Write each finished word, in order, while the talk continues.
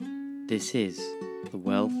This is The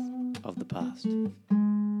Wealth of the Past.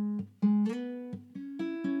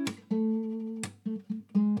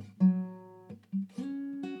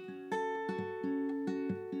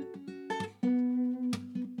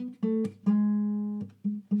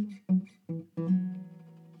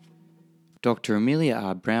 Dr. Amelia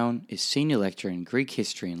R. Brown is Senior Lecturer in Greek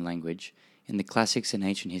History and Language in the Classics and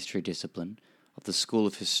Ancient History discipline of the School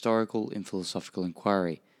of Historical and Philosophical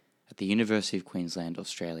Inquiry at the University of Queensland,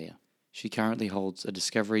 Australia. She currently holds a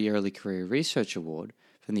Discovery Early Career Research Award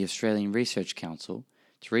from the Australian Research Council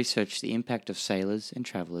to research the impact of sailors and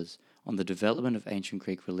travellers on the development of ancient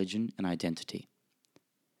Greek religion and identity.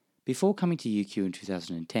 Before coming to UQ in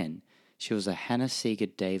 2010, she was a Hannah Seeger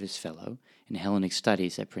Davis Fellow in Hellenic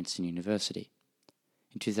Studies at Princeton University.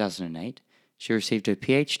 In 2008, she received her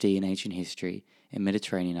PhD in Ancient History and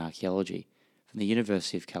Mediterranean Archaeology from the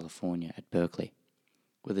University of California at Berkeley,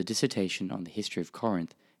 with a dissertation on the history of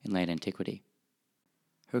Corinth in late antiquity.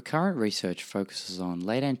 Her current research focuses on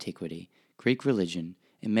late antiquity, Greek religion,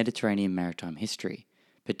 and Mediterranean maritime history,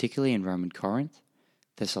 particularly in Roman Corinth,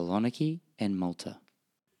 Thessaloniki, and Malta.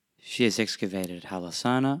 She has excavated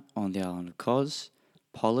Halasana on the island of Kos,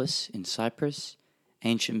 Polis in Cyprus,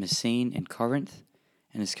 ancient Messene and Corinth,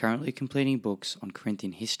 and is currently completing books on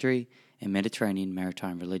Corinthian history and Mediterranean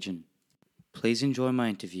maritime religion. Please enjoy my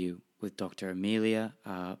interview with Dr. Amelia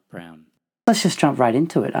R. Brown. Let's just jump right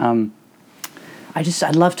into it.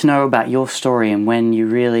 I'd love to know about your story and when you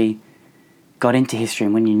really got into history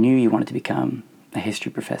and when you knew you wanted to become a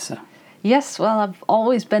history professor. Yes, well, I've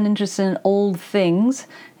always been interested in old things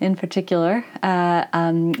in particular.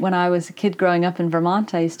 When I was a kid growing up in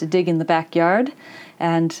Vermont, I used to dig in the backyard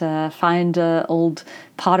and find old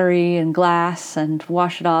pottery and glass and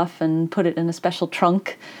wash it off and put it in a special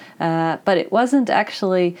trunk. But it wasn't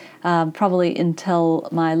actually probably until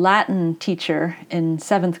my Latin teacher in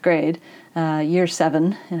 7th grade, year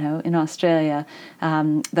 7, in Australia,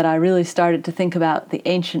 that I really started to think about the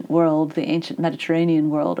ancient world, the ancient Mediterranean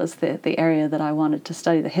world, as the area that I wanted to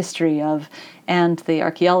study the history of and the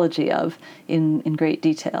archaeology of in great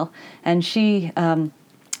detail. And she,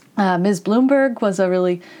 Ms. Bloomberg, was a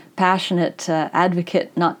really passionate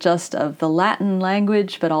advocate not just of the Latin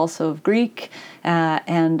language, but also of Greek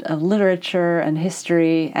and of literature and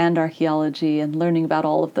history and archaeology and learning about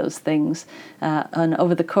all of those things. And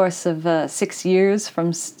over the course of 6 years,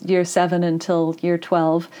 from year 7 until year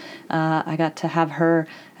 12, I got to have her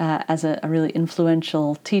as a really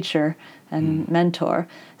influential teacher and mentor.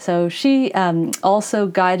 So she also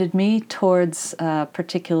guided me towards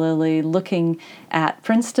particularly looking at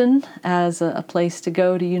Princeton as a place to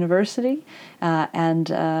go to university and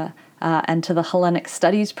to the Hellenic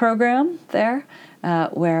Studies program there,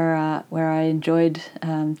 where I enjoyed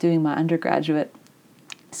doing my undergraduate.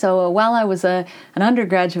 So while I was an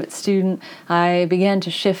undergraduate student, I began to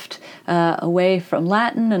shift away from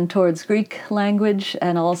Latin and towards Greek language,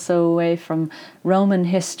 and also away from Roman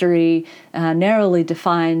history, narrowly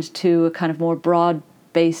defined, to a kind of more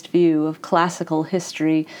broad-based view of classical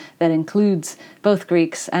history that includes both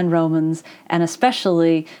Greeks and Romans, and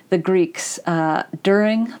especially the Greeks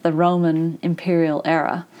during the Roman imperial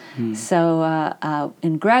era. So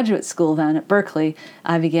in graduate school then at Berkeley,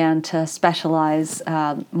 I began to specialize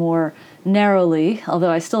more narrowly,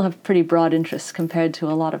 although I still have pretty broad interests compared to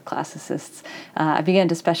a lot of classicists. I began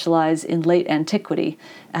to specialize in late antiquity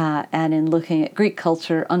and in looking at Greek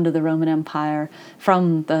culture under the Roman Empire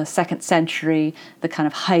from the 2nd century, the kind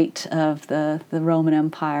of height of the Roman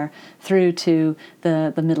Empire, through to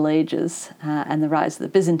the Middle Ages and the rise of the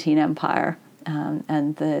Byzantine Empire.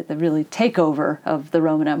 And the really takeover of the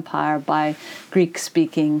Roman Empire by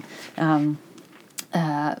Greek-speaking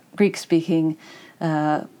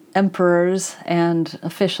emperors and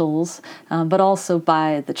officials, but also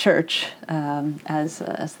by the church, as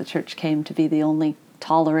the church came to be the only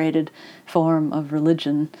tolerated form of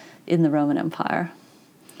religion in the Roman Empire.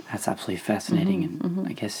 That's absolutely fascinating, and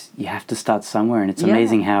I guess you have to start somewhere, and it's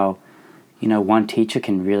amazing how one teacher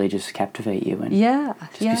can really just captivate you and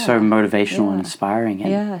be so motivational and inspiring,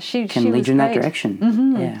 and she can lead you in that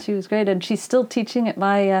direction. She was great, and she's still teaching at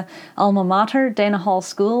my alma mater, Dana Hall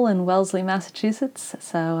School in Wellesley, Massachusetts.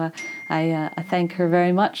 So I thank her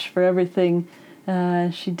very much for everything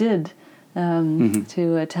she did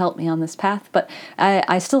to help me on this path. But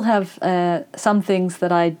I still have some things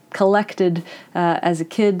that I collected as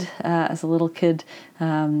a little kid,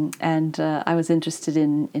 and I was interested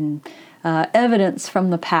in evidence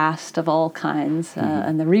from the past of all kinds,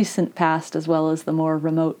 and the recent past as well as the more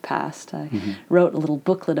remote past. I wrote a little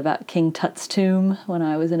booklet about King Tut's tomb when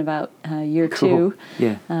I was in about year 2.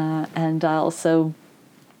 And I also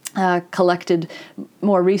collected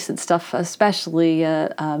more recent stuff, especially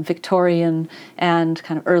Victorian and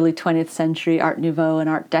kind of early 20th century Art Nouveau and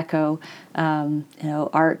Art Deco,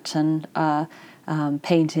 art and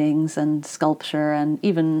paintings and sculpture and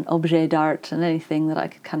even objet d'art and anything that I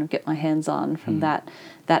could kind of get my hands on from that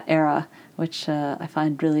era, which I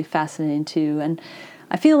find really fascinating too. And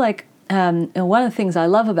I feel like one of the things I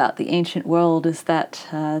love about the ancient world is that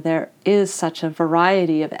there is such a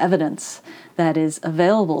variety of evidence that is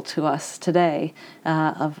available to us today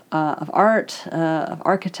of art, of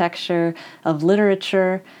architecture, of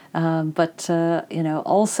literature, but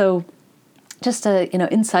also just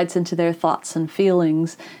insights into their thoughts and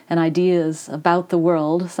feelings and ideas about the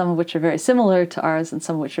world, some of which are very similar to ours and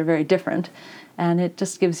some of which are very different. And it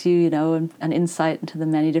just gives you, an insight into the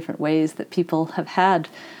many different ways that people have had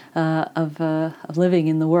of living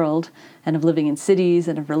in the world and of living in cities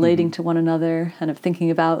and of relating to one another and of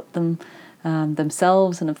thinking about them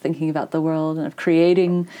themselves and of thinking about the world and of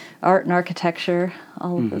creating art and architecture.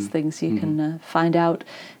 All of those things you can find out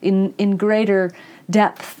in greater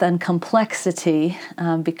depth and complexity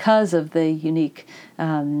because of the unique,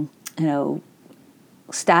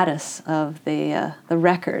 status of the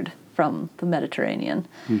record from the Mediterranean,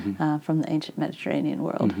 from the ancient Mediterranean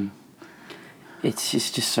world. It's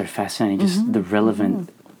just so fascinating, just the relevant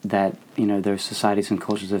that those societies and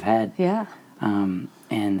cultures have had. Yeah.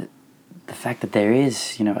 And the fact that there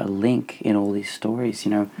is a link in all these stories.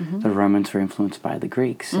 The Romans were influenced by the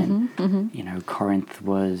Greeks, and Corinth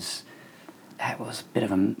was a bit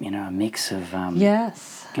of a mix of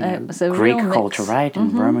yes, it was a Greek real culture, mix. right,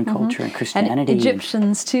 and Roman culture and Christianity, and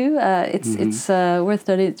Egyptians too. It's worth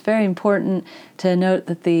noting. It's very important to note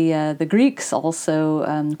that the Greeks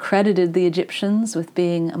also credited the Egyptians with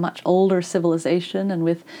being a much older civilization and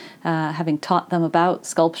with having taught them about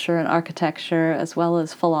sculpture and architecture as well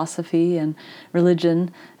as philosophy and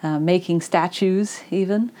religion, making statues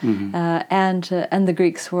even, and the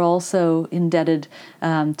Greeks were also indebted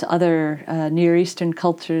to other Near Eastern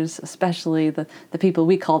cultures, especially the people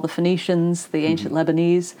we call the Phoenicians, the ancient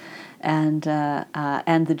Lebanese, and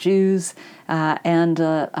the Jews, and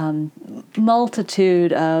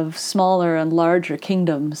multitude of smaller and larger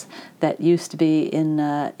kingdoms that used to be in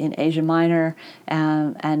Asia Minor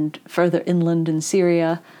and further inland in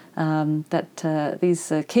Syria.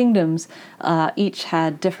 These kingdoms each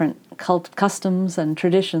had different customs and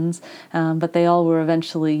traditions, but they all were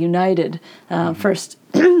eventually united. First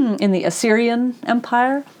in the Assyrian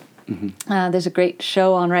Empire. There's a great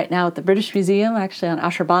show on right now at the British Museum, actually on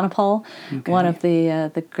Ashurbanipal, one of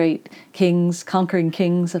the great conquering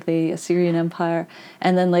kings of the Assyrian Empire,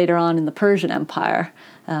 and then later on in the Persian Empire,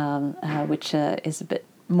 which is a bit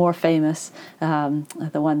more famous,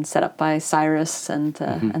 the one set up by Cyrus and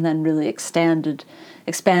then really expanded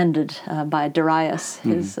by Darius,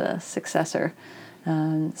 his successor,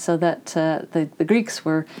 so that the Greeks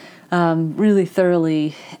were really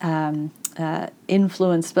thoroughly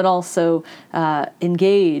influenced, but also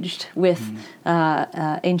engaged with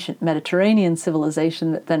ancient Mediterranean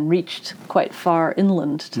civilization that then reached quite far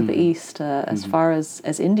inland to the east, as far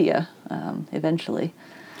as India, eventually.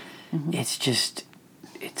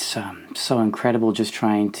 It's so incredible just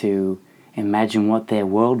trying to imagine what their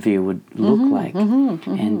worldview would look like.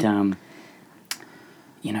 And,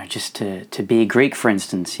 just to be a Greek, for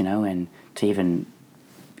instance, and to even,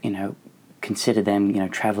 consider them,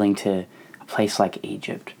 traveling to a place like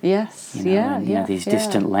Egypt. Yes, these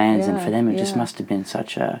distant lands, and for them it just must have been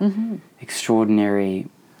such a extraordinary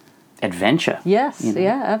adventure. Yes,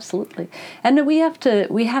 absolutely. And we have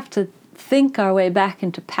to think our way back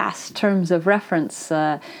into past terms of reference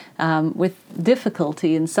with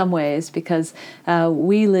difficulty in some ways, because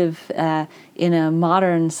we live in a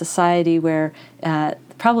modern society where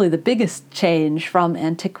probably the biggest change from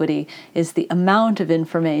antiquity is the amount of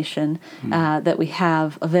information that we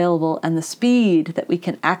have available and the speed that we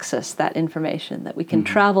can access that information, that we can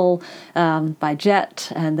travel by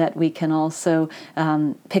jet, and that we can also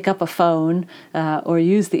pick up a phone or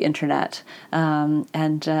use the internet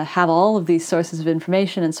and have all of these sources of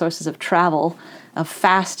information and sources of travel, of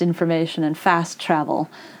fast information and fast travel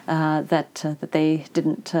that they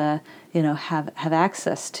didn't have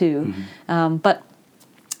access to. But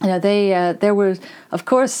there were, of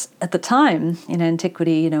course, at the time in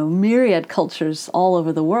antiquity, myriad cultures all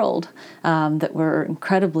over the world that were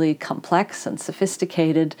incredibly complex and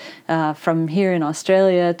sophisticated, from here in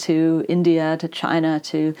Australia to India to China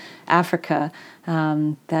to Africa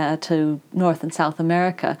to North and South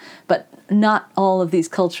America. But not all of these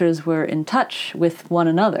cultures were in touch with one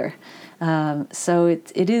another. So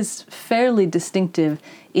it is fairly distinctive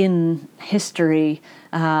in history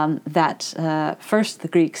that first the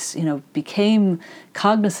Greeks, became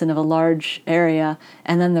cognizant of a large area,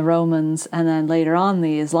 and then the Romans, and then later on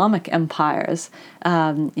the Islamic empires,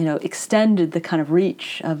 extended the kind of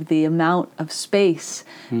reach of the amount of space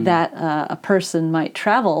that a person might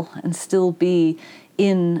travel and still be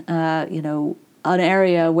in, an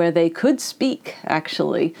area where they could speak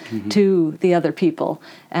actually to the other people,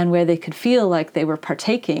 and where they could feel like they were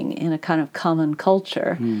partaking in a kind of common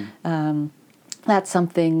culture. That's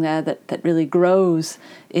something that really grows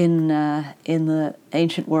in the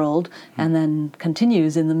ancient world, and then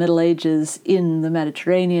continues in the Middle Ages in the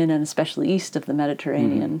Mediterranean, and especially east of the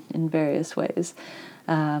Mediterranean in various ways.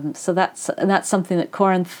 So that's something that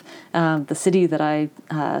Corinth, the city that I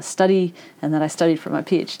study and that I studied for my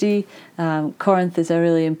PhD, Corinth is a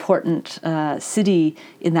really important city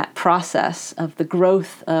in that process of the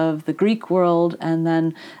growth of the Greek world, and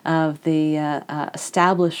then of the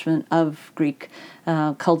establishment of Greek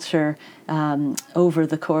culture over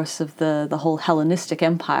the course of the whole Hellenistic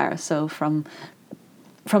Empire. So from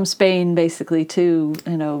Spain basically to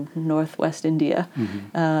northwest India.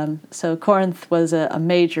 So Corinth was a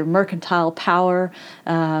major mercantile power.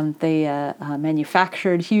 They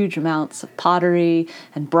manufactured huge amounts of pottery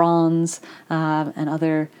and bronze and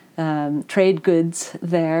other trade goods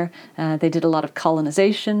there. They did a lot of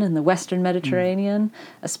colonization in the Western Mediterranean,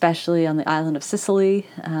 especially on the island of Sicily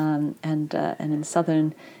and in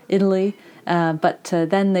southern Italy. But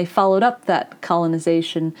then they followed up that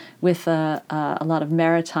colonization with a lot of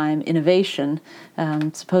maritime innovation,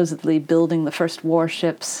 supposedly building the first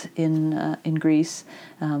warships in Greece,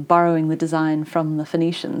 borrowing the design from the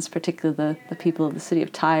Phoenicians, particularly the people of the city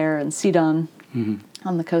of Tyre and Sidon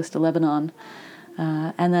on the coast of Lebanon.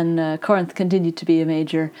 And then Corinth continued to be a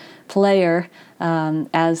major player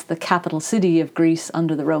as the capital city of Greece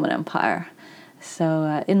under the Roman Empire.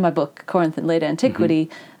 So in my book, Corinth in Late Antiquity,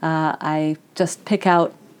 I just pick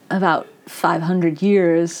out about 500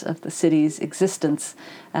 years of the city's existence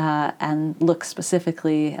and look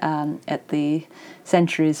specifically at the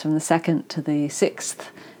centuries from the 2nd to the 6th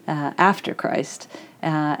after Christ,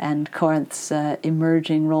 and Corinth's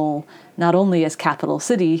emerging role not only as capital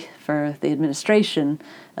city for the administration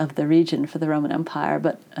of the region for the Roman Empire,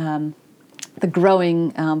 but the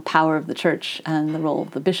growing power of the church and the role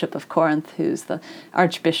of the Bishop of Corinth, who's the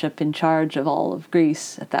archbishop in charge of all of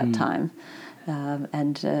Greece at that time,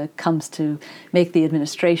 and comes to make the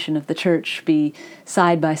administration of the church be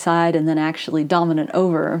side by side and then actually dominant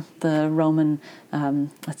over the Roman,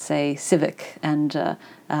 let's say, civic and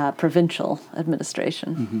provincial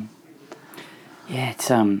administration. Yeah,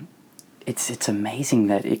 it's amazing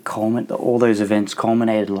that all those events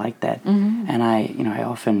culminated like that, and I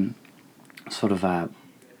often sort of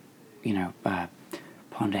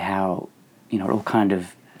ponder how it all kind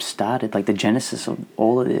of started, like the genesis of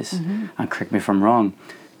all of this. Correct me if I'm wrong.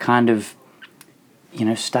 Kind of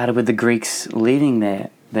started with the Greeks leaving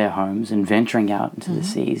their homes and venturing out into the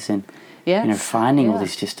seas and finding all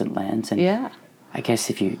these distant lands. And I guess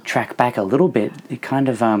if you track back a little bit, it kind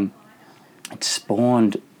of it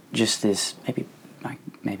spawned just this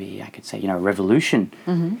maybe I could say revolution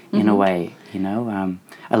in a way,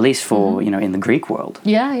 at least for in the Greek world.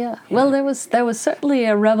 Yeah. Well, there was certainly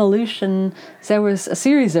a revolution. There was a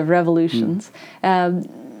series of revolutions.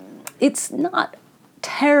 It's not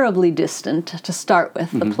terribly distant to start with,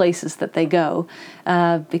 the places that they go,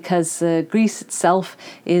 because Greece itself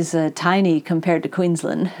is tiny compared to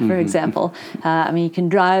Queensland, for example. You can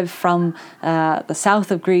drive from the south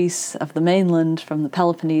of Greece, of the mainland, from the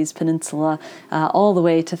Peloponnese Peninsula, all the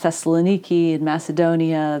way to Thessaloniki in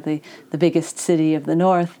Macedonia, the biggest city of the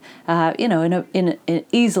north,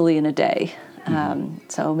 easily in a day.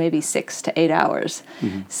 So maybe 6 to 8 hours.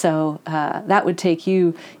 So that would take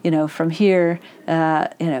you, from here,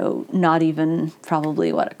 not even probably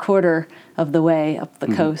a quarter of the way up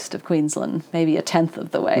the coast of Queensland, maybe a tenth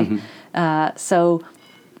of the way. So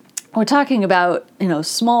we're talking about,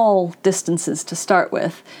 small distances to start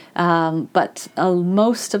with, but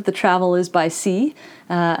most of the travel is by sea,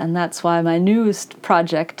 and that's why my newest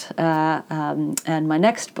project and my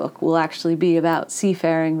next book will actually be about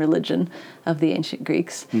seafaring religion of the ancient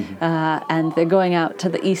Greeks. And they're going out to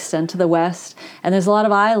the east and to the west, and there's a lot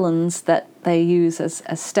of islands that they use as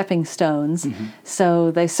stepping stones.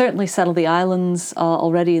 So they certainly settle the islands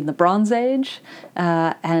already in the Bronze Age,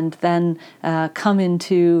 and then come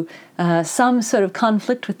into some sort of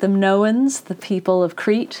conflict with the Minoans, the people of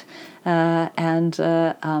Crete, and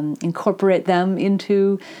incorporate them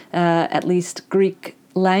into at least Greek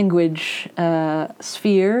language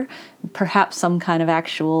sphere, perhaps some kind of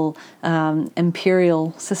actual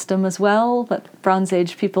imperial system as well, but Bronze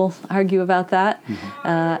Age people argue about that.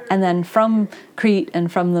 And then from Crete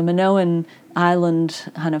and from the Minoan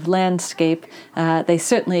island kind of landscape, they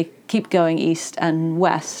certainly keep going east and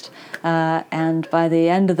west. And by the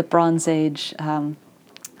end of the Bronze Age,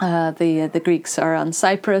 the Greeks are on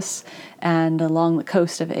Cyprus and along the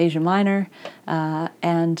coast of Asia Minor,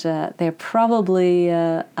 and they're probably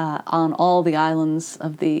on all the islands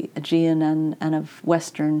of the Aegean and of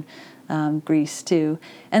Western Greece too.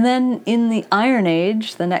 And then in the Iron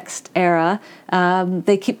Age, the next era,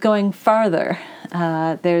 they keep going farther.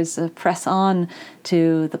 There's a press on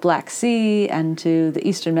to the Black Sea and to the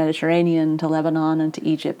Eastern Mediterranean, to Lebanon and to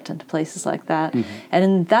Egypt and to places like that. And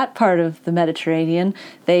in that part of the Mediterranean,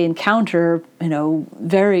 they encounter,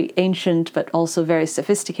 very ancient but also very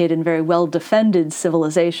sophisticated and very well-defended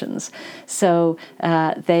civilizations. So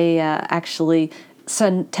they actually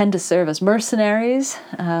tend to serve as mercenaries,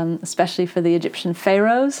 especially for the Egyptian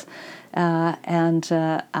pharaohs, and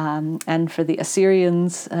for the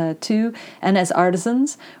Assyrians too, and as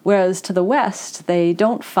artisans. Whereas to the west, they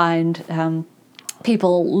don't find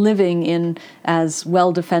people living in as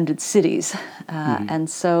well-defended cities. And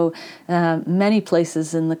so many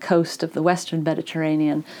places in the coast of the Western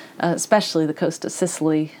Mediterranean, especially the coast of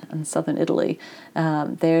Sicily and southern Italy,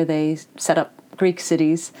 there they set up Greek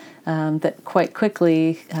cities that quite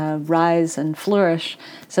quickly rise and flourish,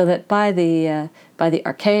 so that by the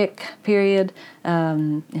Archaic period,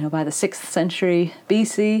 by the 6th century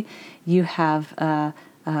BC, you have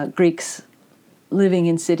Greeks living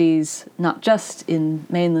in cities not just in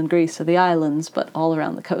mainland Greece or the islands, but all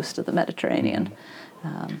around the coast of the Mediterranean.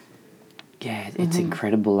 It's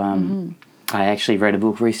incredible. I actually read a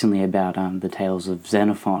book recently about the tales of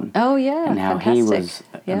Xenophon. Oh, yeah, and how fantastic. he was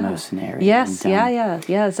a mercenary. Yes,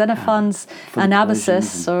 and, Xenophon's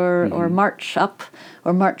Anabasis, or March Up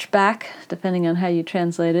or March Back, depending on how you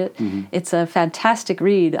translate it. It's a fantastic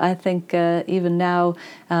read. I think even now,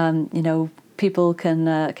 people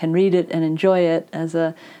can read it and enjoy it as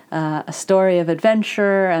a story of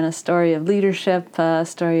adventure and a story of leadership, a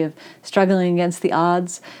story of struggling against the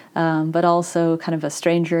odds, but also kind of a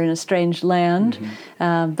stranger in a strange land.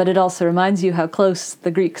 But it also reminds you how close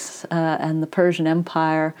the Greeks and the Persian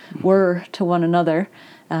Empire were to one another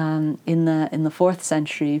in the 4th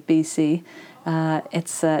century BC.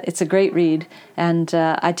 It's a great read, and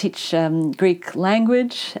I teach Greek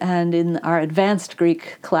language, and in our advanced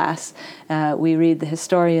Greek class, we read the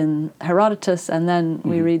historian Herodotus, and then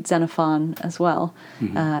we read Xenophon as well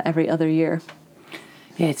every other year.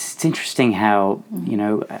 Yeah, it's interesting how,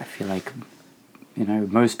 I feel like,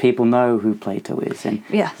 most people know who Plato is, and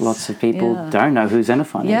lots of people don't know who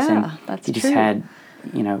Xenophon is. And that's he just true. had,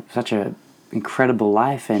 such a incredible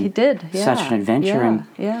life, and he did, such an adventure, and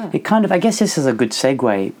it kind of, I guess this is a good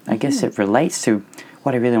segue. I guess it relates to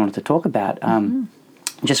what I really wanted to talk about.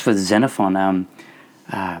 Just with Xenophon,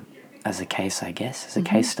 as a case, I guess, as a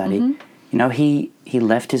case study, he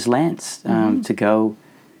left his lands to go.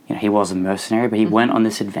 He was a mercenary, but he went on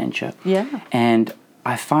this adventure. And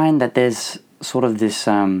I find that there's sort of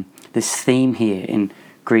this theme here in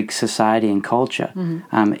Greek society and culture,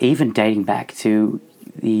 even dating back to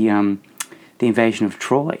the invasion of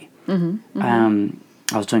Troy. I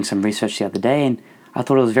was doing some research the other day, and I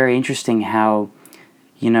thought it was very interesting how,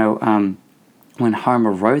 when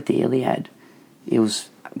Homer wrote the Iliad, it was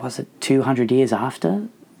it 200 years after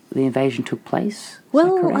the invasion took place?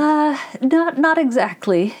 Not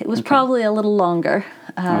exactly. It was probably a little longer.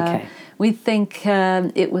 We think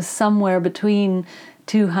it was somewhere between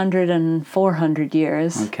 200 and 400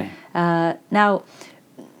 years. Now,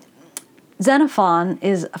 Xenophon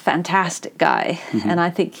is a fantastic guy, and I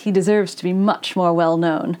think he deserves to be much more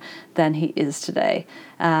well-known than he is today.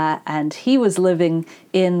 And he was living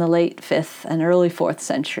in the late 5th and early 4th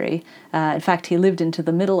century. In fact, he lived into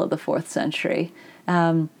the middle of the 4th century.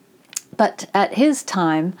 But at his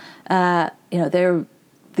time,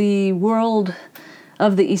 the world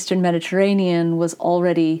of the Eastern Mediterranean was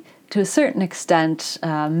already, to a certain extent,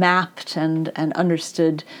 mapped and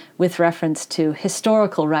understood with reference to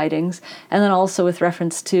historical writings, and then also with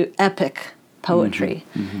reference to epic poetry.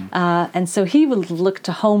 And so he would look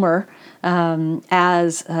to Homer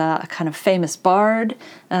as a kind of famous bard,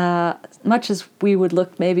 much as we would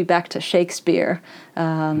look maybe back to Shakespeare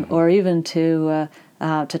or even to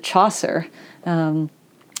Chaucer.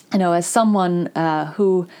 As someone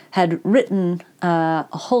who had written a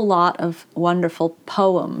whole lot of wonderful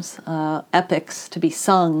poems, epics to be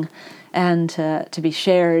sung and to be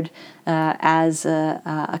shared as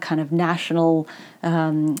a kind of national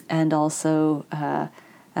and also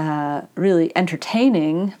really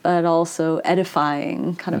entertaining, but also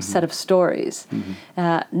edifying kind of set of stories.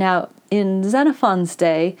 Now, in Xenophon's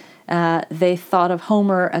day, they thought of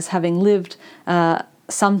Homer as having lived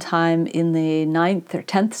sometime in the 9th or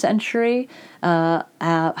 10th century.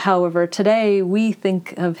 However, today we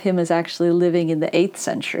think of him as actually living in the 8th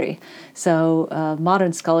century. So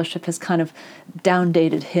modern scholarship has kind of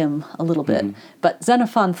downdated him a little bit. But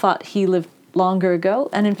Xenophon thought he lived longer ago,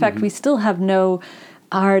 and in fact we still have no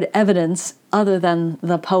hard evidence other than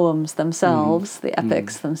the poems themselves, the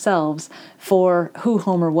epics themselves, for who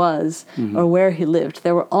Homer was or where he lived.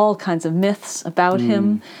 There were all kinds of myths about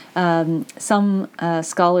him. Some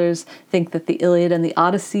scholars think that the Iliad and the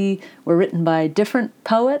Odyssey were written by different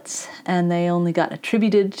poets, and they only got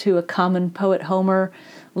attributed to a common poet, Homer,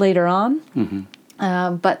 later on.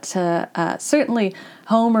 But certainly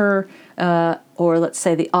Homer, or let's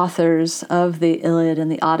say the authors of the Iliad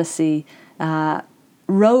and the Odyssey,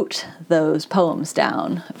 wrote those poems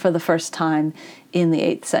down for the first time in the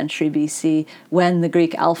 8th century BC, when the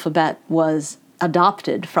Greek alphabet was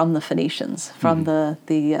adopted from the Phoenicians, from the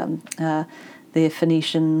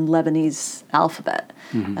Phoenician Lebanese alphabet.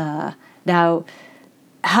 Now,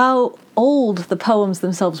 how old the poems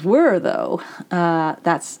themselves were, though,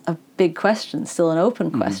 that's a big question, still an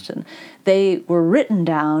open question. They were written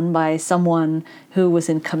down by someone who was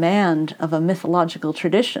in command of a mythological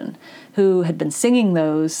tradition, who had been singing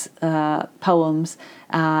those poems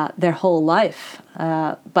their whole life.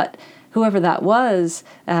 But whoever that was,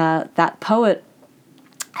 that poet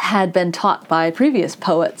had been taught by previous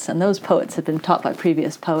poets, and those poets had been taught by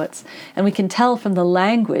previous poets. And we can tell from the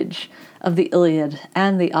language of the Iliad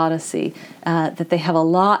and the Odyssey that they have a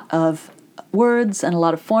lot of words and a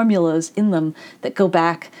lot of formulas in them that go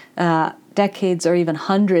back decades or even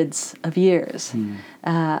hundreds of years.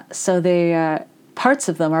 So they, parts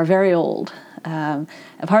of them are very old.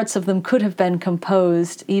 Parts of them could have been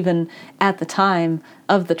composed even at the time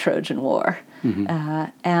of the Trojan War.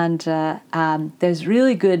 And there's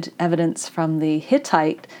really good evidence from the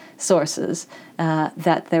Hittite sources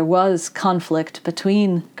that there was conflict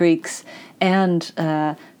between Greeks and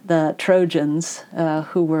the Trojans,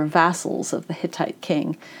 who were vassals of the Hittite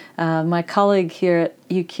king. My colleague here at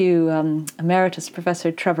UQ, Emeritus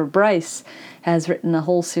Professor Trevor Bryce, has written a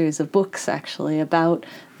whole series of books, actually, about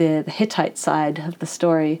the Hittite side of the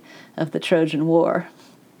story of the Trojan War,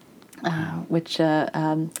 which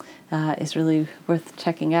is really worth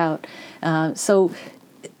checking out. So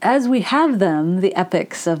as we have them, the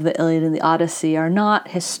epics of the Iliad and the Odyssey are not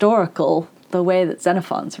historical the way that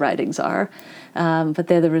Xenophon's writings are, but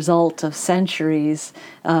they're the result of centuries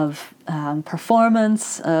of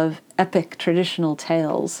performance of epic traditional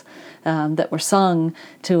tales that were sung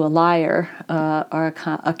to a lyre or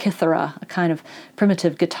a kithara, a kind of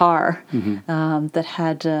primitive guitar that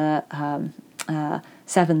had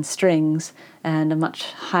 7 strings and a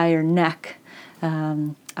much higher neck.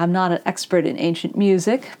 I'm not an expert in ancient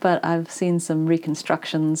music, but I've seen some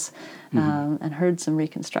reconstructions and heard some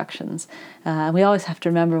reconstructions. We always have to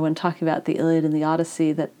remember when talking about the Iliad and the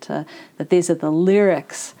Odyssey that that these are the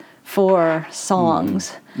lyrics for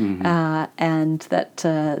songs, and that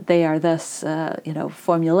they are thus,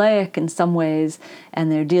 formulaic in some ways,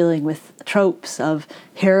 and they're dealing with tropes of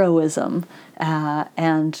heroism,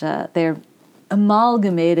 and they're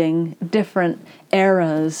amalgamating different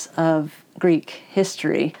eras of Greek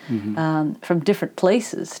history from different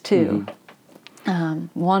places too.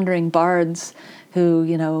 Wandering bards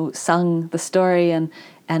who sung the story and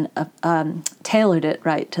tailored it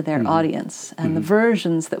right to their audience. And the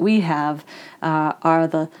versions that we have are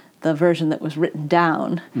the version that was written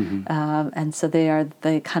down, and so they are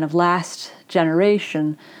the kind of last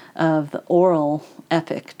generation of the oral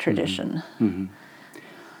epic tradition.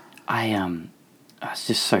 It's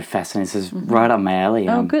just so fascinating. This is right up my alley.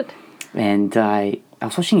 Oh, good. And I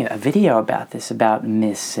was watching a video about this, about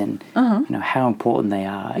myths and how important they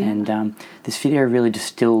are. Yeah. And this video really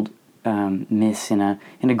distilled myths in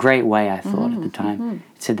a great way, I thought, at the time.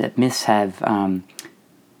 It said that myths have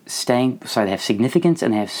they have significance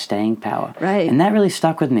and they have staying power. Right. And that really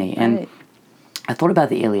stuck with me. And I thought about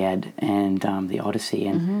the Iliad and the Odyssey,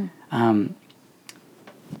 and I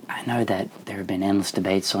know that there have been endless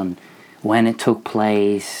debates on when it took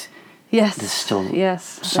place. Yes. There's still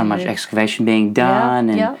so much excavation being done.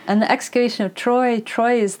 And the excavation of Troy.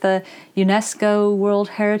 Troy is the UNESCO World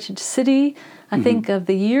Heritage City. I think, of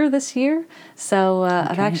the year this year. So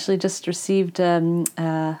I've Okay. actually just received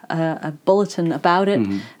a bulletin about it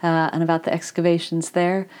and about the excavations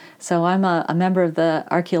there. So I'm a member of the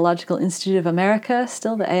Archaeological Institute of America,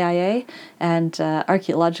 still the AIA, and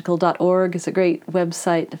archaeological.org is a great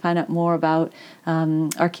website to find out more about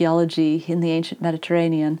archaeology in the ancient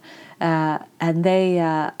Mediterranean. And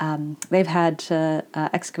they've had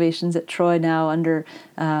excavations at Troy now under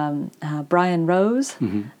Brian Rose,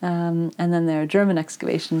 and then there are German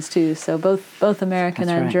excavations too. So both American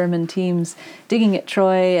That's and right. German teams digging at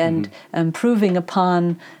Troy and improving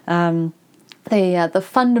upon the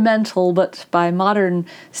fundamental, but by modern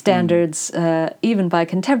standards, even by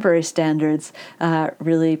contemporary standards,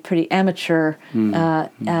 really pretty amateur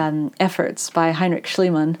efforts by Heinrich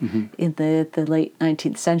Schliemann in the late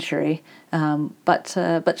 19th century. But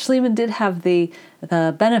Schliemann did have the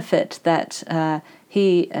benefit that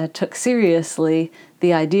he took seriously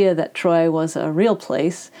the idea that Troy was a real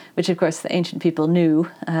place, which of course the ancient people knew.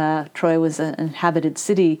 Troy was an inhabited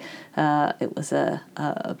city. It was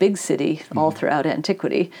a big city all throughout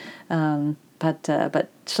antiquity. But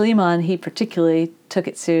Schliemann, he particularly took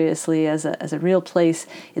it seriously as a real place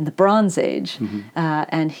in the Bronze Age,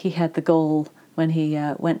 and he had the goal when he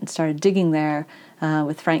went and started digging there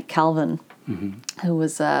with Frank Calvin, who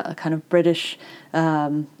was a kind of British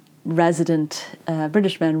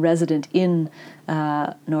British man resident in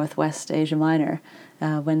Northwest Asia Minor.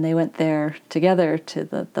 When they went there together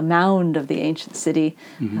to the mound of the ancient city,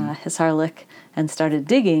 Hisarlik, and started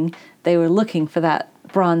digging, they were looking for that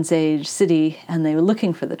Bronze Age city, and they were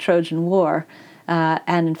looking for the Trojan War.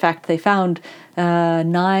 And in fact, they found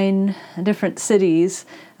 9 different cities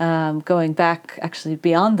going back actually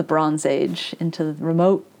beyond the Bronze Age into the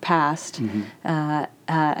remote past,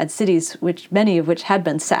 at cities many of which had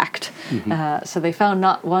been sacked. So they found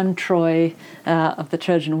not one Troy of the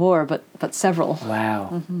Trojan War, but several.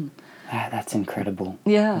 Wow. That's incredible.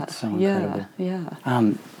 Yeah, That's so incredible. yeah.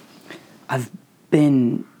 I've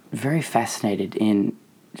been very fascinated in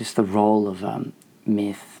just the role of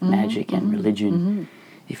myth, magic, and religion,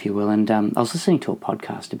 if you will. And I was listening to a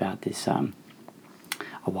podcast about this a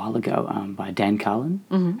while ago by Dan Carlin,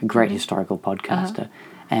 a great historical podcaster.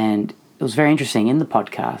 And it was very interesting. In the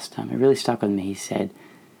podcast, it really stuck with me. He said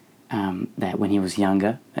that when he was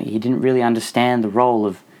younger, he didn't really understand the role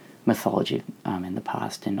of mythology in the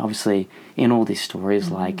past. And obviously, in all these stories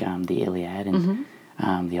like the Iliad and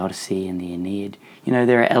the Odyssey and the Aeneid,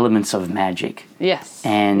 there are elements of magic. Yes.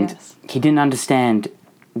 And yes. he didn't understand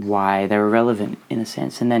why they were relevant, in a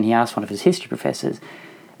sense. And then he asked one of his history professors,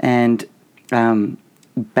 and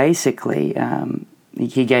basically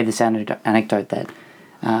he gave this anecdote that,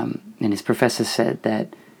 and his professor said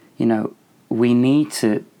that, we need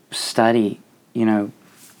to study,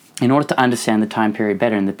 in order to understand the time period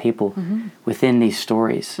better and the people within these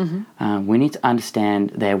stories, we need to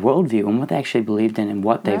understand their worldview and what they actually believed in and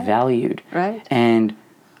what they valued. Right. And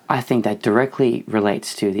I think that directly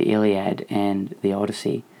relates to the Iliad and the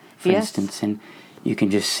Odyssey, for instance. And you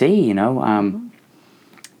can just see,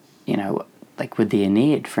 like with the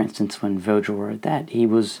Aeneid, for instance, when Virgil wrote that, he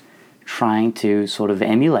was trying to sort of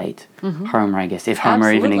emulate Homer, I guess, if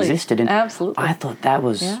Homer even existed. And Absolutely. I thought that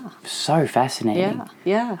was so fascinating.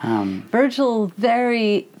 Yeah. Virgil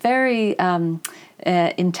very, very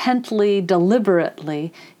intently,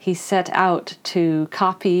 deliberately, he set out to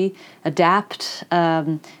copy, adapt,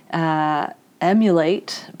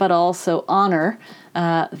 emulate, but also honor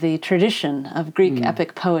the tradition of Greek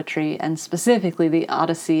epic poetry, and specifically the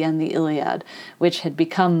Odyssey and the Iliad, which had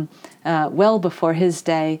become, well before his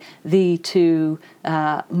day, the 2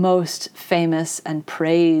 most famous and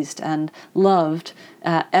praised and loved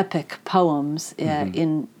epic poems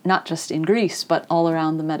in not just in Greece, but all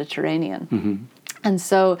around the Mediterranean. And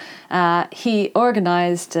so he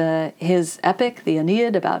organized his epic, the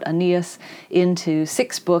Aeneid, about Aeneas, into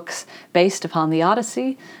 6 books based upon the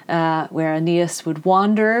Odyssey, where Aeneas would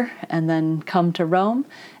wander and then come to Rome,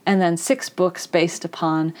 and then 6 books based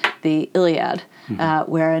upon the Iliad,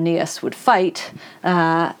 where Aeneas would fight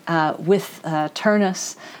with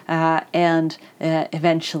Turnus and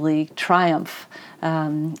eventually triumph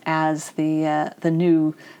as the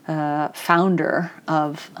new founder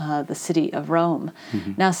of the city of Rome.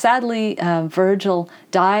 Now, sadly, Virgil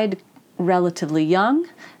died relatively young,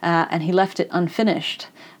 and he left it unfinished.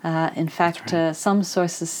 In fact, some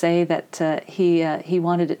sources say that he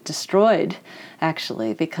wanted it destroyed,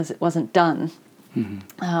 actually, because it wasn't done.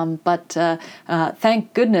 But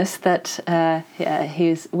thank goodness that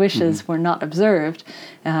his wishes were not observed,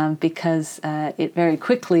 because it very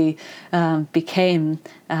quickly became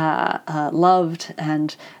loved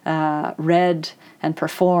and read and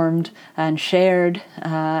performed and shared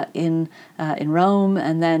in Rome,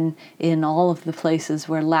 and then in all of the places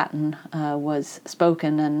where Latin was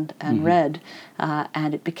spoken and read,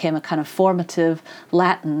 and it became a kind of formative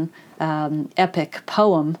Latin epic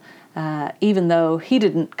poem. Even though he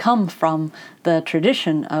didn't come from the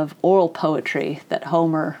tradition of oral poetry that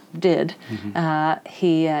Homer did,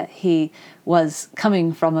 he was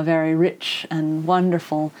coming from a very rich and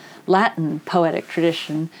wonderful Latin poetic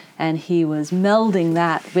tradition, and he was melding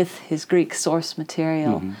that with his Greek source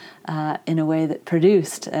material in a way that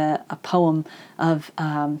produced a poem of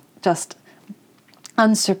just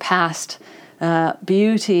unsurpassed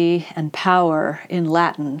beauty and power in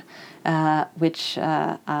Latin, which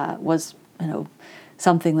was,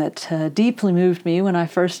 something that deeply moved me when I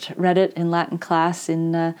first read it in Latin class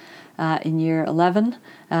in year 11,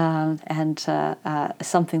 and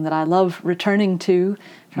something that I love returning to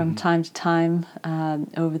from time to time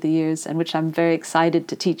over the years, and which I'm very excited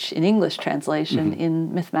to teach in English translation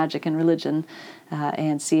in Myth, Magic, and Religion,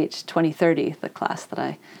 ANCH 2030, the class that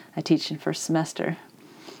I teach in first semester.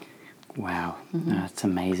 Wow, that's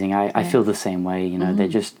amazing. I feel the same way.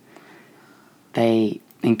 They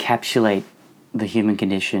encapsulate the human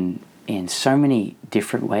condition in so many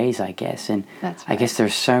different ways, I guess. And That's I right. guess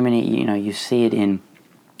there's so many, you see it it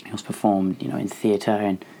was performed, in theatre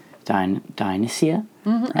and Dionysia.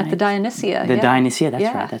 Right? At the Dionysia. The yeah. Dionysia, that's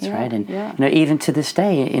Yeah, right, that's yeah, right. And, yeah. even to this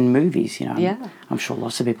day in movies, Yeah. I'm sure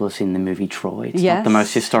lots of people have seen the movie Troy. It's Yes, not the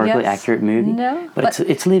most historically yes. accurate movie. No, but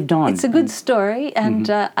it's lived on. It's a good story, and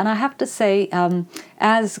I have to say,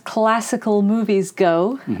 as classical movies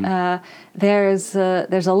go, there's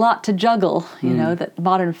a lot to juggle, that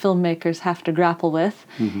modern filmmakers have to grapple with,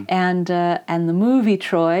 and the movie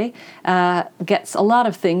Troy gets a lot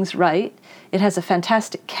of things right. It has a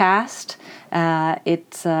fantastic cast.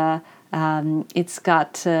 It's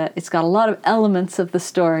got a lot of elements of the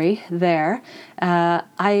story there.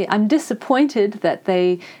 I'm disappointed that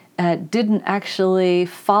they didn't actually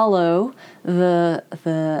follow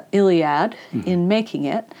the Iliad in making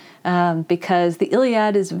it, because the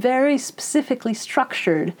Iliad is very specifically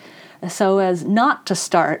structured so as not to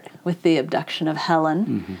start with the abduction of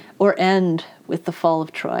Helen or end with the fall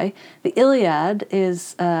of Troy. The Iliad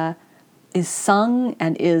is sung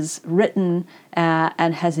and is written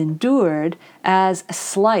and has endured as a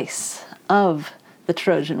slice of the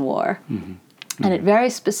Trojan War. And it very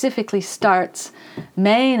specifically starts,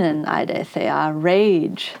 Mainen Eideithea,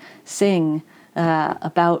 rage, sing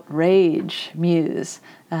about rage, muse,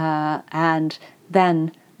 and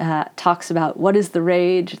then talks about what is the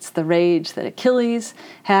rage. It's the rage that Achilles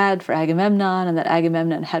had for Agamemnon and that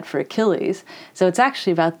Agamemnon had for Achilles. So it's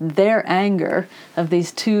actually about their anger of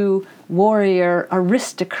these two warrior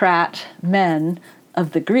aristocrat men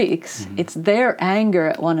of the Greeks. It's their anger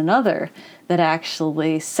at one another that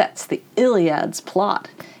actually sets the Iliad's plot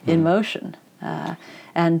in motion.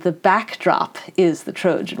 And the backdrop is the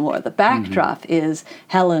Trojan War. The backdrop is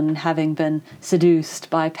Helen having been seduced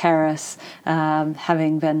by Paris,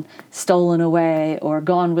 having been stolen away or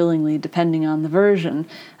gone willingly, depending on the version.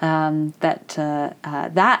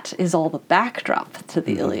 That is all the backdrop to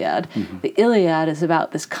the Iliad. The Iliad is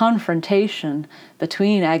about this confrontation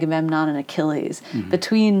between Agamemnon and Achilles,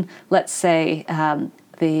 between, let's say,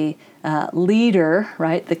 the leader,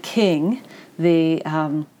 right, the king, the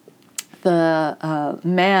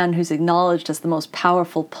man who's acknowledged as the most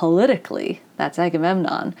powerful politically, that's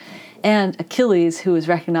Agamemnon, and Achilles, who is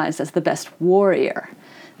recognized as the best warrior,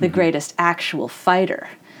 the greatest actual fighter.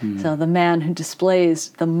 So the man who displays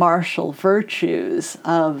the martial virtues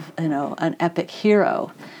of, an epic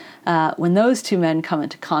hero. When those two men come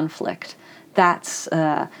into conflict, that's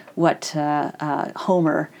what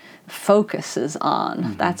Homer focuses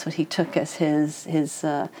on. That's what he took as his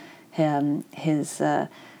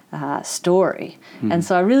story. And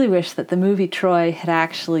so I really wish that the movie Troy had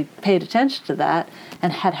actually paid attention to that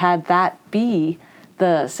and had that be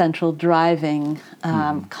the central driving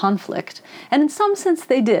conflict. And in some sense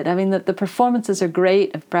they did. I mean, the performances are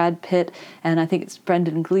great of Brad Pitt, and I think it's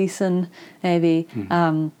Brendan Gleeson, maybe,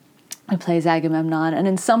 who plays Agamemnon. And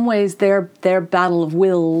in some ways their battle of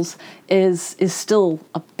wills is still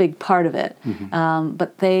a big part of it.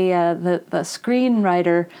 But they the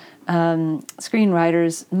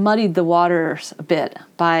screenwriters muddied the waters a bit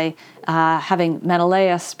by having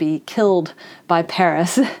Menelaus be killed by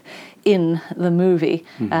Paris in the movie,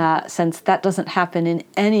 since that doesn't happen in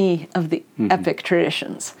any of the epic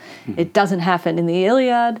traditions. It doesn't happen in the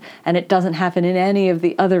Iliad, and it doesn't happen in any of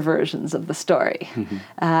the other versions of the story.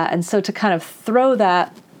 And so to kind of throw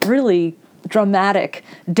that really dramatic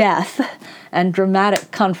death and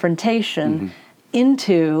dramatic confrontation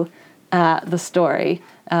into the story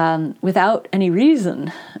without any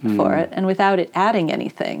reason for it and without it adding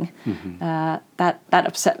anything, that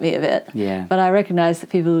upset me a bit. Yeah. But I recognize that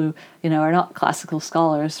people who are not classical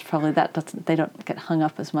scholars probably they don't get hung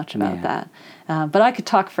up as much about that. But I could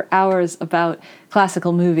talk for hours about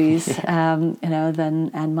classical movies, and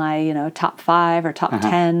my top 5 or top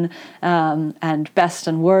 10, and best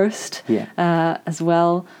and worst as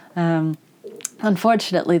well.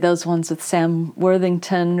 Unfortunately, those ones with Sam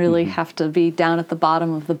Worthington really have to be down at the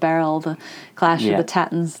bottom of the barrel. The Clash of the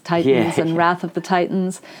Titans and Wrath of the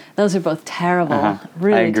Titans. Those are both terrible,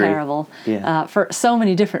 really terrible, for so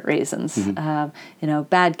many different reasons.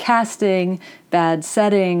 Bad casting, bad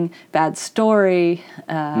setting, bad story.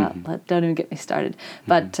 Don't even get me started.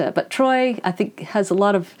 But Troy, I think, has a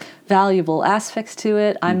lot of valuable aspects to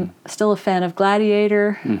it. I'm still a fan of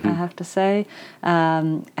Gladiator, I have to say,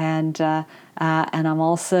 and I'm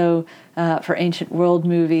also, for ancient world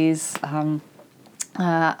movies,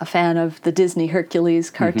 a fan of the Disney Hercules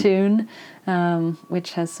cartoon,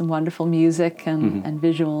 which has some wonderful music and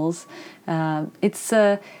visuals. It's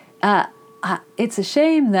a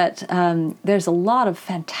shame that there's a lot of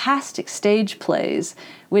fantastic stage plays,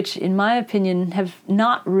 which, in my opinion, have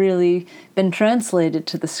not really been translated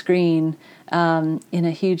to the screen in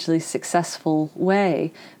a hugely successful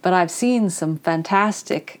way. But I've seen some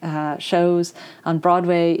fantastic shows on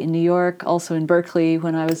Broadway in New York, also in Berkeley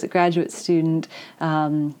when I was a graduate student,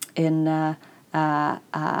 in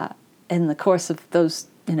the course of those,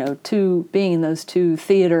 being in those two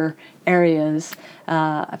theater areas.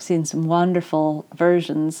 I've seen some wonderful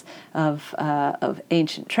versions of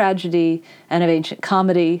ancient tragedy and of ancient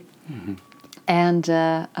comedy. And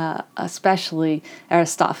especially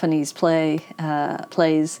Aristophanes'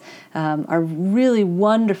 plays are really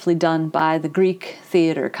wonderfully done by the Greek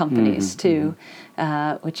theater companies too,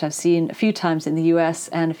 which I've seen a few times in the U.S.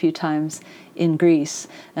 and a few times in Greece.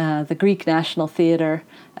 The Greek National Theater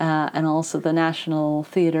and also the National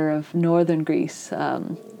Theater of Northern Greece.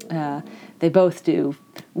 They both do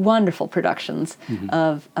wonderful productions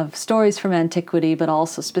of stories from antiquity, but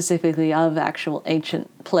also specifically of actual ancient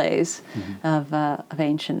plays, of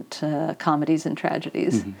ancient comedies and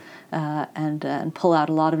tragedies, and pull out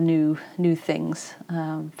a lot of new things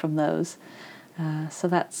from those. So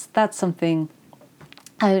that's something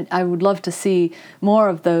I would love to see more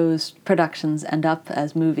of those productions end up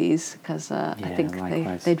as movies, because I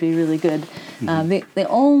think they'd be really good. The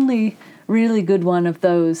only really good one of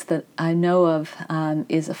those that I know of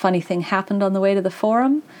is A Funny Thing Happened on the Way to the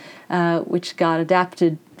Forum, which got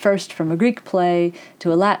adapted first from a Greek play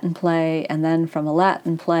to a Latin play, and then from a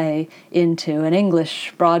Latin play into an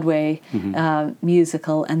English Broadway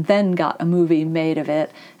musical, and then got a movie made of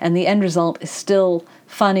it. And the end result is still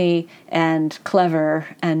funny and clever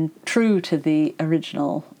and true to the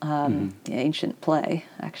original the ancient play,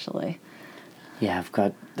 actually. Yeah,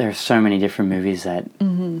 there are so many different movies that,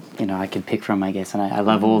 I could pick from, I guess, and I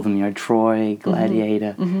love all of them, Troy,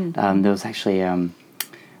 Gladiator. There was actually,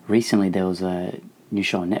 recently there was a new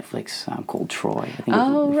show on Netflix called Troy. I think it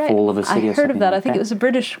was right. Fall of a City. I heard of that. I think it was a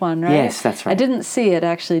British one, right? Yes, that's right. I didn't see it,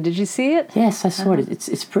 actually. Did you see it? Yes, I saw it.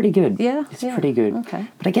 It's pretty good. Yeah? It's pretty good. Okay.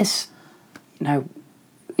 But I guess,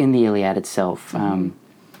 in the Iliad itself,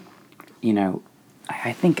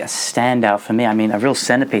 I think a standout for me, a real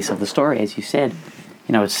centerpiece of the story, as you said,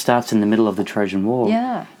 it starts in the middle of the Trojan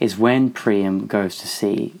War, is when Priam goes to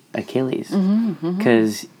see Achilles.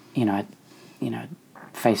 Because,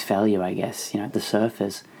 face value, I guess, at the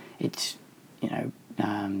surface, it's,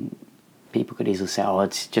 people could easily say,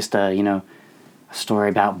 it's just a story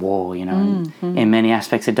about war, and in many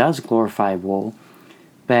aspects it does glorify war,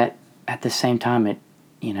 but at the same time it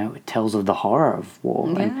tells of the horror of war.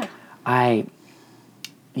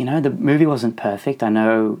 And the movie wasn't perfect. I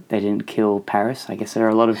know they didn't kill Paris. I guess there are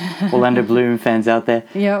a lot of Orlando Bloom fans out there.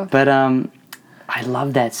 Yeah. But I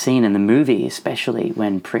love that scene in the movie, especially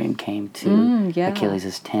when Priam came to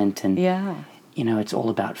Achilles' tent, and it's all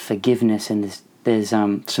about forgiveness, and there's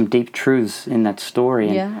some deep truths in that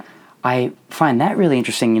story. And I find that really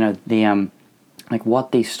interesting. The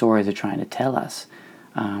what these stories are trying to tell us.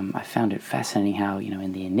 I found it fascinating how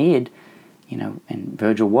in the Aeneid, and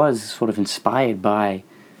Virgil was sort of inspired by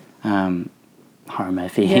Homer,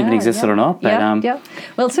 if he even existed or not. But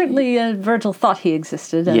Well, certainly Virgil thought he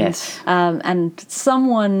existed. And, yes. And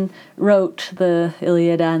someone wrote the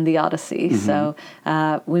Iliad and the Odyssey, so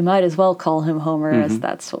we might as well call him Homer, as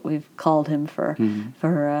that's what we've called him for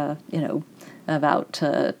about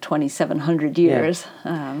 2,700 years.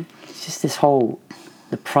 It's just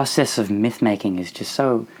the process of myth making is just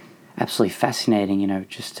so absolutely fascinating.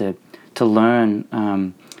 Just to learn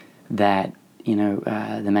that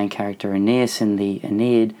the main character Aeneas in the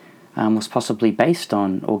Aeneid was possibly based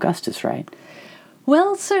on Augustus, right?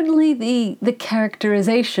 Well, certainly the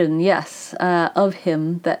characterization, yes, of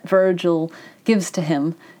him that Virgil gives to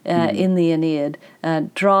him in the Aeneid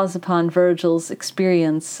draws upon Virgil's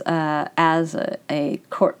experience as a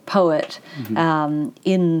court poet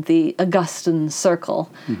in the Augustan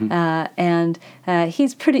circle, and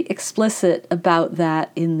he's pretty explicit about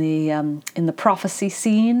that in the prophecy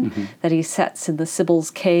scene that he sets in the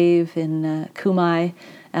Sibyl's Cave in Cumae.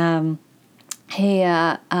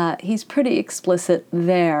 He's pretty explicit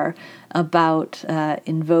there about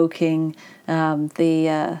invoking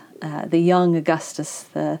the young Augustus,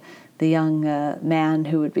 the young man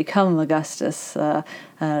who would become Augustus,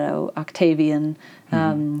 Octavian,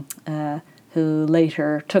 who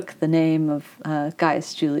later took the name of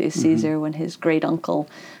Gaius Julius Caesar when his great uncle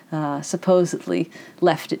supposedly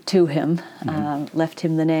left it to him, left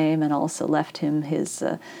him the name, and also left him his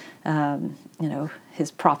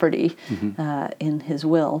his property in his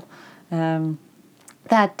will.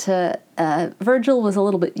 Virgil was a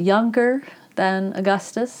little bit younger than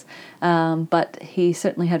Augustus, but he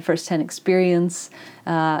certainly had first-hand experience,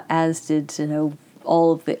 as did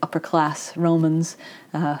all of the upper-class Romans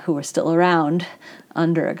who were still around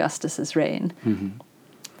under Augustus's reign.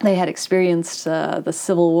 They had experienced the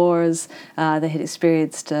civil wars. They had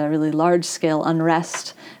experienced really large-scale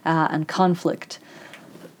unrest and conflict.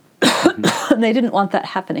 And they didn't want that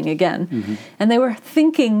happening again. And they were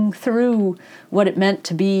thinking through what it meant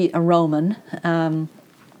to be a Roman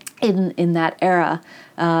in that era,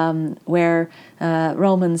 where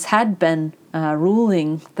Romans had been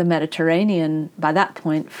ruling the Mediterranean by that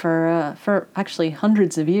point for actually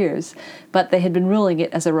hundreds of years, but they had been ruling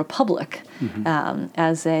it as a republic,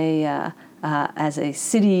 as a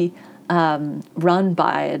city run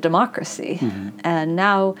by a democracy. And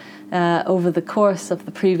now, over the course of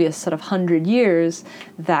the previous sort of 100 years,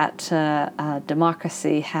 that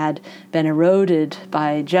democracy had been eroded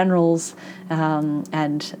by generals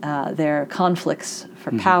and their conflicts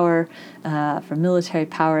for power, for military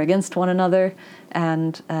power against one another,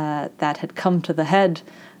 and that had come to the head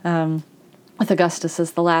with Augustus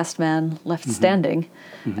as the last man left standing.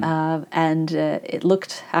 And it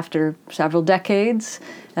looked, after several decades,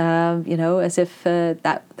 as if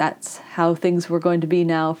that's how things were going to be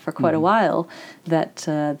now for quite a while, that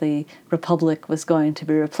the republic was going to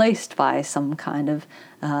be replaced by some kind of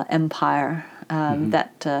empire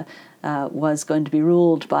that was going to be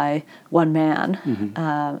ruled by one man,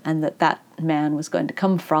 and that man was going to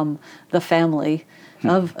come from the family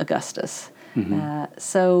of Augustus.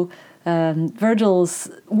 So Virgil's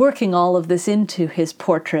working all of this into his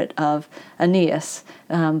portrait of Aeneas,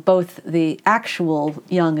 both the actual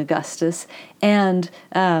young Augustus and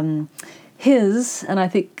his, and I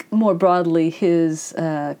think more broadly his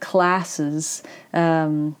class's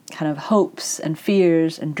kind of hopes and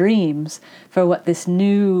fears and dreams for what this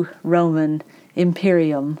new Roman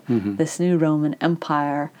imperium, this new Roman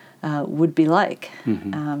empire would be like.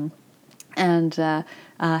 And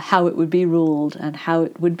how it would be ruled, and how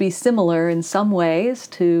it would be similar in some ways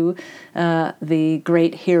to the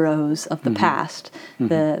great heroes of the past,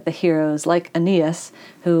 the heroes like Aeneas,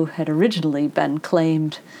 who had originally been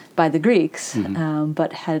claimed by the Greeks,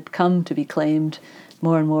 but had come to be claimed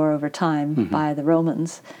more and more over time by the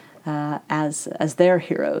Romans as their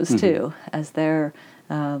heroes too, as their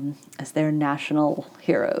national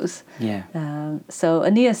heroes. So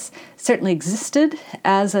Aeneas certainly existed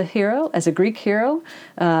as a hero, as a Greek hero,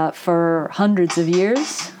 for hundreds of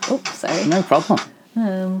years. Oops, sorry. No problem.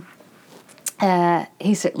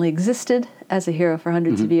 He certainly existed as a hero for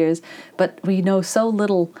hundreds of years, but we know so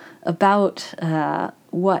little about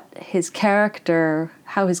what his character,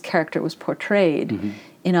 how his character was portrayed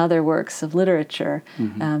in other works of literature,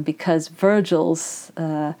 because Virgil's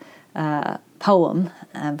poem,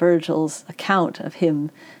 Virgil's account of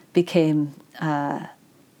him became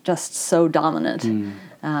just so dominant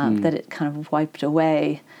that it kind of wiped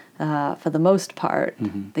away, for the most part,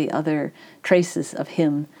 the other traces of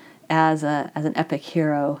him as an epic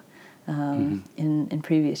hero in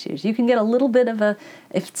previous years. You can get a little bit of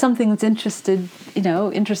if something's interesting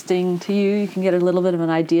to you, you can get a little bit of an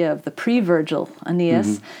idea of the pre-Virgil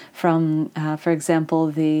Aeneas from, for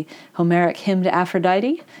example, the Homeric hymn to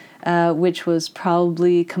Aphrodite, which was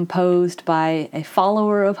probably composed by a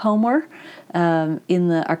follower of Homer in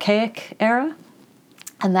the Archaic era.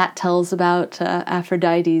 And that tells about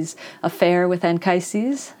Aphrodite's affair with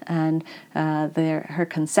Anchises and her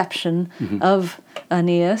conception of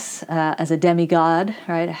Aeneas as a demigod,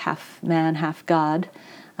 right, a half man, half god,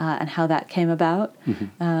 and how that came about.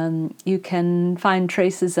 You can find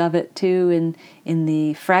traces of it too in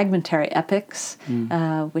the fragmentary epics,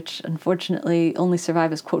 which unfortunately only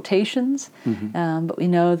survive as quotations. But we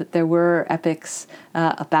know that there were epics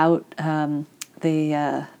about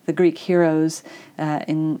the Greek heroes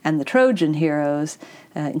and the Trojan heroes,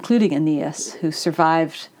 including Aeneas, who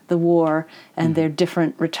survived the war and their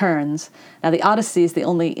different returns. Now, the Odyssey is the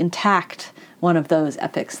only intact one of those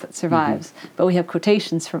epics that survives, but we have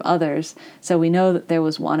quotations from others. So we know that there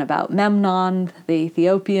was one about Memnon, the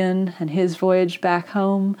Ethiopian, and his voyage back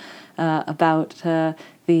home, about the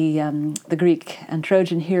Greek and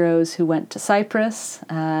Trojan heroes who went to Cyprus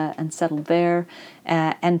and settled there,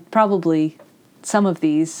 and probably some of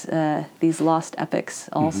these lost epics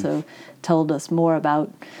also told us more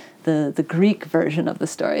about the Greek version of the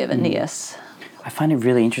story of Aeneas. I find it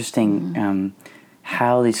really interesting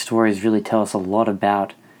how these stories really tell us a lot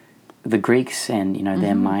about the Greeks and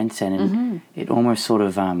their mindset, and it almost sort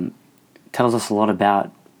of tells us a lot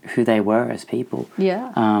about who they were as people.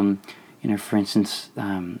 Yeah. For instance,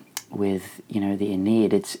 with the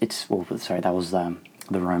Aeneid, that was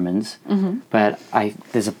the Romans, but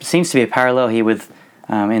seems to be a parallel here with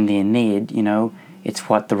in the Aeneid. It's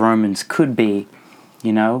what the Romans could be,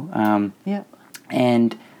 and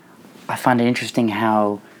I find it interesting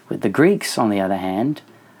how with the Greeks, on the other hand,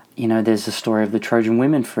 there's the story of the Trojan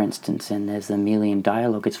women, for instance, and there's the Amelian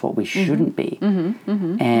dialogue. It's what we shouldn't be,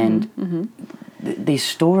 these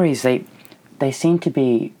stories they seem to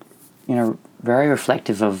be, very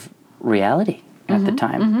reflective of reality at the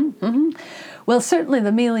time. Well, certainly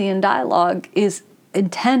the Melian dialogue is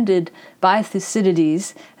intended by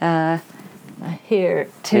Thucydides here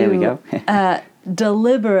to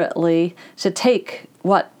deliberately to take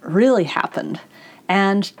what really happened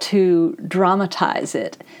and to dramatize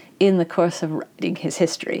it in the course of writing his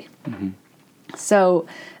history. So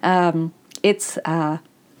it's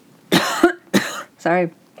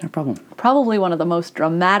sorry, no problem. Probably one of the most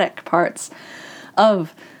dramatic parts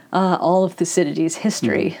of all of Thucydides'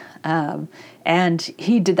 history. And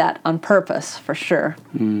he did that on purpose, for sure.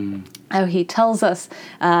 He tells us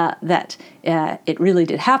that it really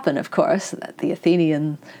did happen, of course, that the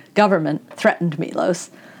Athenian government threatened Milos.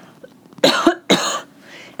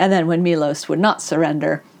 And then when Milos would not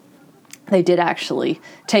surrender, they did actually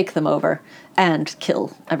take them over and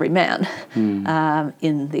kill every man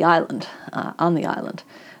in the island, on the island,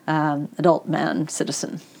 adult man,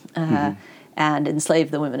 citizen, and enslave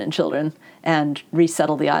the women and children and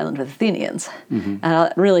resettle the island with Athenians.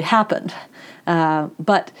 It really happened.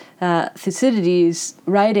 But Thucydides,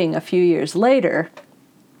 writing a few years later,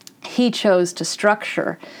 he chose to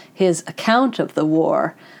structure his account of the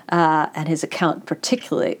war and his account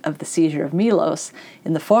particularly of the seizure of Milos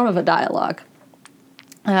in the form of a dialogue,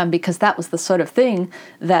 because that was the sort of thing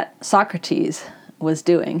that Socrates was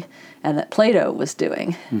doing and that Plato was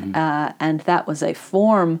doing. And that was a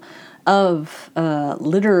form of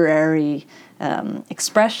literary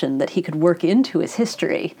expression that he could work into his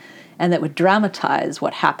history and that would dramatize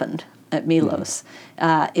what happened at Milos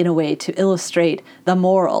in a way to illustrate the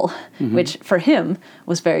moral, which for him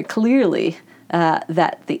was very clearly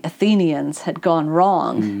that the Athenians had gone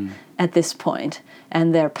wrong at this point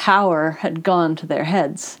and their power had gone to their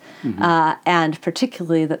heads, and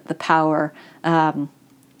particularly that the power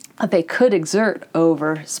they could exert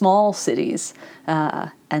over small cities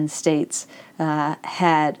and states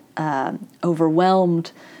had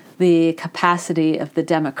overwhelmed the capacity of the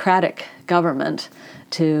democratic government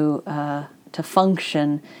to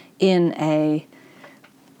function in a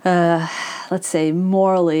let's say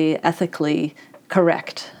morally, ethically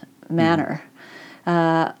correct manner.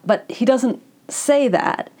 But he doesn't say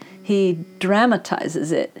that. He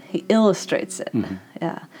dramatizes it. He illustrates it.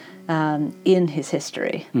 In his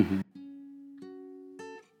history.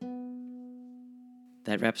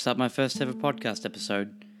 That wraps up my first ever podcast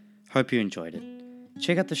episode. Hope you enjoyed it.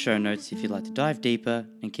 Check out the show notes if you'd like to dive deeper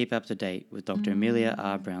and keep up to date with Dr. Amelia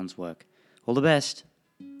R. Brown's work. All the best!